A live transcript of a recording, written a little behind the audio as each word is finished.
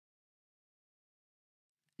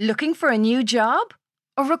Looking for a new job?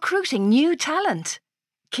 Or recruiting new talent?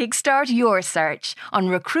 Kickstart your search on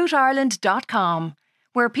recruitireland.com,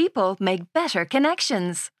 where people make better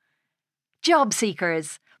connections. Job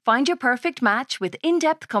seekers, find your perfect match with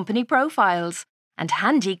in-depth company profiles and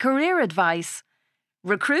handy career advice.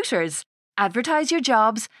 Recruiters, advertise your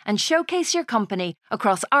jobs and showcase your company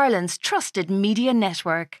across Ireland's trusted media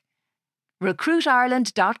network.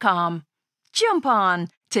 recruitireland.com. Jump on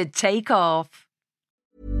to take off.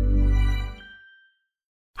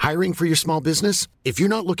 Hiring for your small business? If you're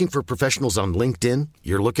not looking for professionals on LinkedIn,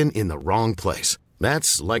 you're looking in the wrong place.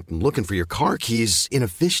 That's like looking for your car keys in a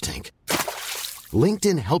fish tank.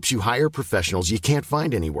 LinkedIn helps you hire professionals you can't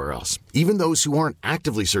find anywhere else, even those who aren't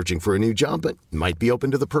actively searching for a new job but might be open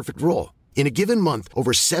to the perfect role. In a given month,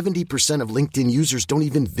 over 70% of LinkedIn users don't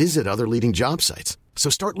even visit other leading job sites. So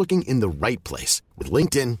start looking in the right place. With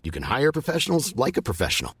LinkedIn, you can hire professionals like a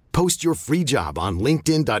professional. Post your free job on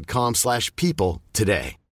linkedin.com/people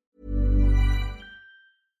today.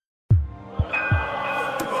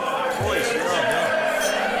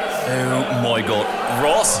 Oh my god,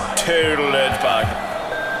 Ross total it back.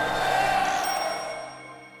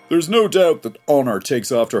 There's no doubt that Honor takes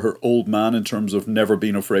after her old man in terms of never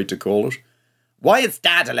being afraid to call it. Why is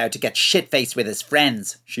Dad allowed to get shit-faced with his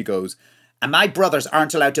friends? She goes. And my brothers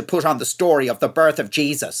aren't allowed to put on the story of the birth of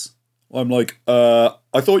Jesus. I'm like, I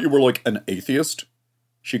thought you were like an atheist.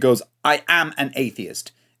 She goes, I am an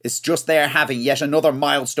atheist. It's just they're having yet another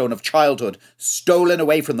milestone of childhood stolen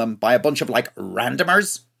away from them by a bunch of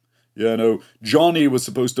randomers. Yeah, no, Johnny was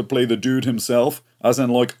supposed to play the dude himself, as in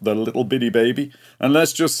the little bitty baby, and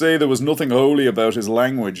let's just say there was nothing holy about his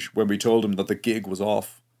language when we told him that the gig was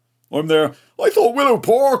off. I'm there, I thought Willow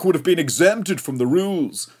Park would have been exempted from the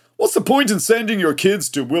rules. What's the point in sending your kids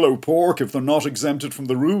to Willow Park if they're not exempted from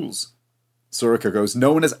the rules? Sorcha goes,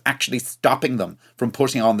 no one is actually stopping them from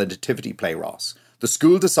putting on the nativity play, Ross. The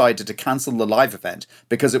school decided to cancel the live event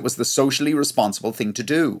because it was the socially responsible thing to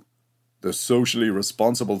do. The socially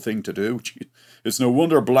responsible thing to do? Gee, it's no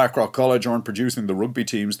wonder Blackrock College aren't producing the rugby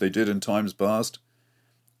teams they did in times past.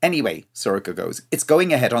 Anyway, Sorcha goes, it's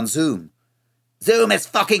going ahead on Zoom. Zoom is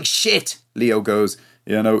fucking shit, Leo goes.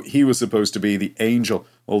 Yeah, no, he was supposed to be the angel,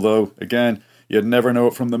 although, again, you'd never know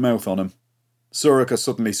it from the mouth on him. Sorcha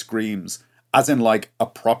suddenly screams, as in a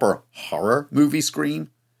proper horror movie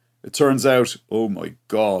scream. It turns out, oh my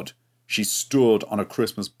God, she stood on a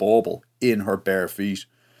Christmas bauble in her bare feet.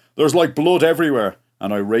 There's blood everywhere,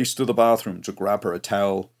 and I raced to the bathroom to grab her a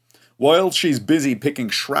towel. While she's busy picking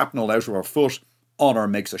shrapnel out of her foot, Honor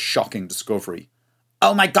makes a shocking discovery.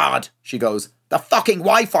 Oh my God, she goes, the fucking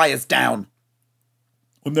Wi-Fi is down.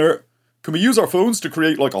 I'm there. Can we use our phones to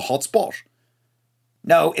create a hotspot?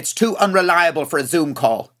 No, it's too unreliable for a Zoom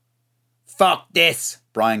call. Fuck this,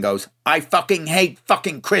 Brian goes. I fucking hate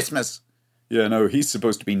fucking Christmas. Yeah, no, he's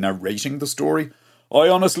supposed to be narrating the story. I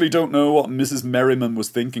honestly don't know what Mrs. Merriman was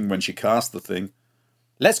thinking when she cast the thing.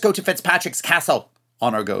 Let's go to Fitzpatrick's castle,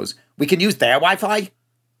 Honor goes. We can use their Wi-Fi.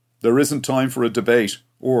 There isn't time for a debate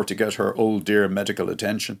or to get her old dear medical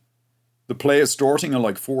attention. The play is starting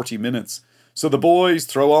in 40 minutes, so the boys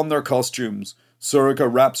throw on their costumes. Sorcha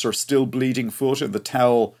wraps her still bleeding foot in the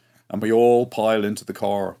towel, and we all pile into the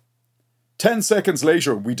car. 10 seconds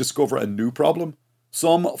later, we discover a new problem.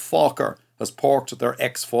 Some fucker has parked their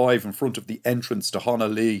X5 in front of the entrance to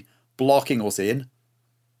Honolulu, blocking us in.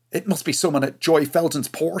 It must be someone at Joy Felton's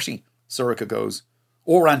party, Sorcha goes.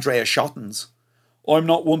 Or Andrea Shotton's. I'm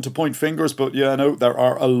not one to point fingers, but yeah, no, there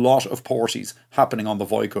are a lot of parties happening on the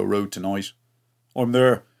Vico Road tonight. I'm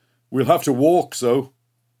there. We'll have to walk, so.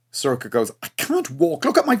 Sorcha goes, I can't walk,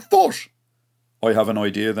 look at my foot. I have an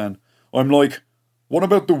idea then. I'm like, what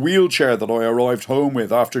about the wheelchair that I arrived home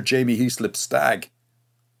with after Jamie Heaslip's stag?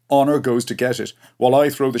 Honor goes to get it, while I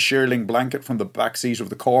throw the shearling blanket from the back seat of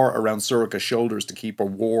the car around Sorcha's shoulders to keep her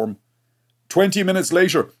warm. 20 minutes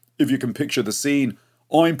later, if you can picture the scene,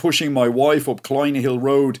 I'm pushing my wife up Klein Hill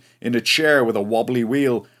Road in a chair with a wobbly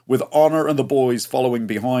wheel, with Honor and the boys following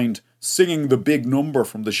behind, singing the big number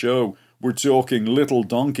from the show. We're talking Little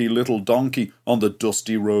Donkey on the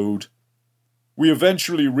dusty road. We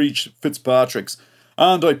eventually reach Fitzpatrick's,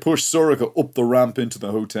 and I push Sorcha up the ramp into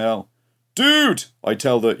the hotel. Dude, I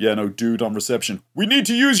tell the, dude on reception, we need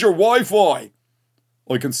to use your Wi-Fi.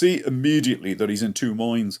 I can see immediately that he's in two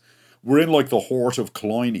minds. We're in the Hort of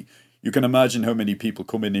Kleiny. You can imagine how many people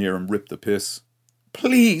come in here and rip the piss.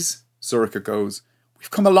 Please, Sorcha goes, we've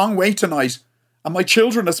come a long way tonight, and my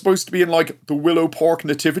children are supposed to be in the Willow Park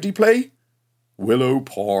nativity play. Willow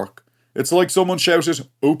Park. It's like someone shouted,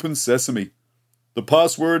 open sesame. The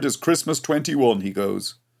password is Christmas 21, he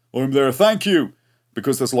goes. I'm there, thank you.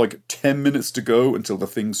 because there's like 10 minutes to go until the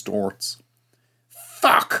thing starts.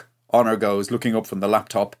 Fuck! Honor goes, looking up from the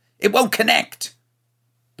laptop. It won't connect!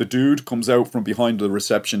 The dude comes out from behind the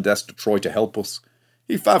reception desk to try to help us.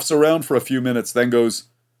 He faffs around for a few minutes, then goes,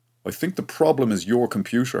 I think the problem is your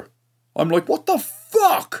computer. I'm like, what the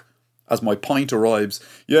fuck? As my pint arrives.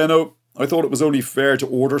 Yeah, no, I thought it was only fair to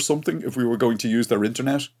order something if we were going to use their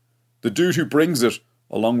internet. The dude who brings it,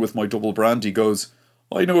 along with my double brandy, goes,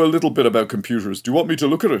 I know a little bit about computers. Do you want me to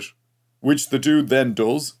look at it? Which the dude then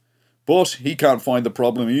does. But he can't find the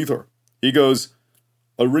problem either. He goes,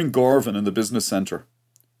 I'll ring Garvin in the business centre.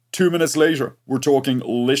 2 minutes later, we're talking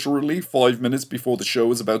literally 5 minutes before the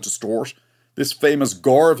show is about to start, this famous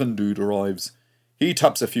Garvin dude arrives. He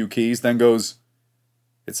taps a few keys, then goes,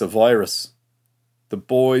 It's a virus. The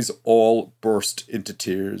boys all burst into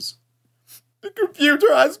tears. The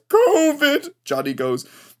computer has COVID, Johnny goes.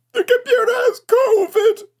 The computer has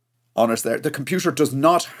COVID. Honor's there. The computer does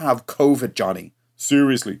not have COVID, Johnny.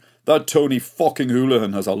 Seriously, that Tony fucking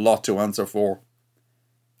Houlihan has a lot to answer for.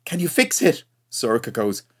 Can you fix it? Sorcha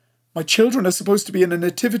goes. My children are supposed to be in a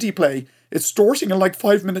nativity play. It's starting in like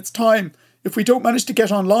 5 minutes' time. If we don't manage to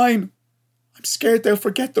get online, I'm scared they'll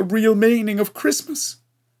forget the real meaning of Christmas.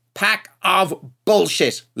 Pack of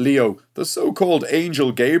bullshit, Leo, the so-called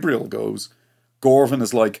Angel Gabriel, goes. Garvin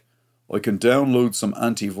is like, I can download some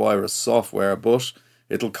antivirus software, but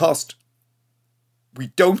it'll cost. We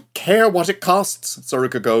don't care what it costs,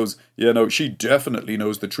 Sorcha goes. Yeah, no, she definitely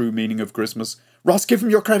knows the true meaning of Christmas. Ross, give him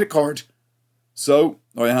your credit card. So,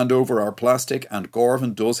 I hand over our plastic and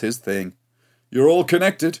Garvin does his thing. You're all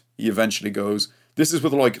connected, he eventually goes. This is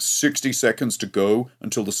with like 60 seconds to go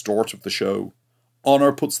until the start of the show.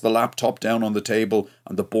 Honor puts the laptop down on the table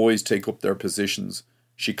and the boys take up their positions.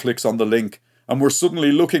 She clicks on the link and we're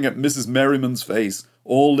suddenly looking at Mrs. Merriman's face,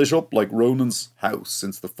 all lit up like Ronan's house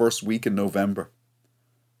since the first week in November.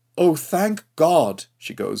 Oh, thank God,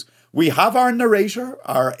 she goes. We have our narrator,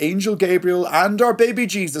 our Angel Gabriel and our baby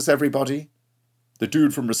Jesus, everybody. The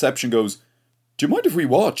dude from reception goes, Do you mind if we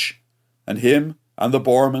watch? And him and the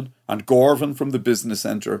barman and Garvin from the business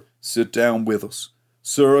centre sit down with us.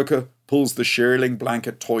 Sorcha pulls the shearling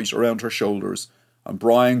blanket tight around her shoulders and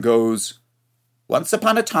Brian goes, Once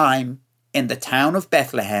upon a time, in the town of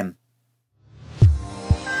Bethlehem.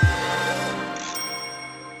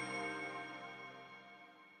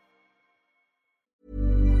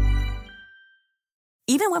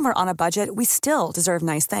 Even when we're on a budget, we still deserve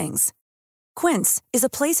nice things. Quince is a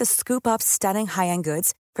place to scoop up stunning high-end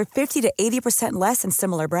goods for 50 to 80% less than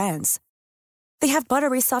similar brands. They have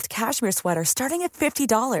buttery soft cashmere sweaters starting at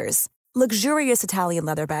 $50, luxurious Italian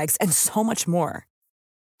leather bags, and so much more.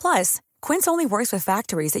 Plus, Quince only works with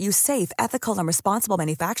factories that use safe, ethical, and responsible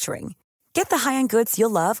manufacturing. Get the high-end goods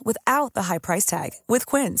you'll love without the high price tag with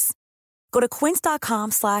Quince. Go to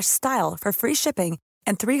quince.com/style for free shipping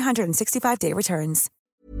and 365-day returns.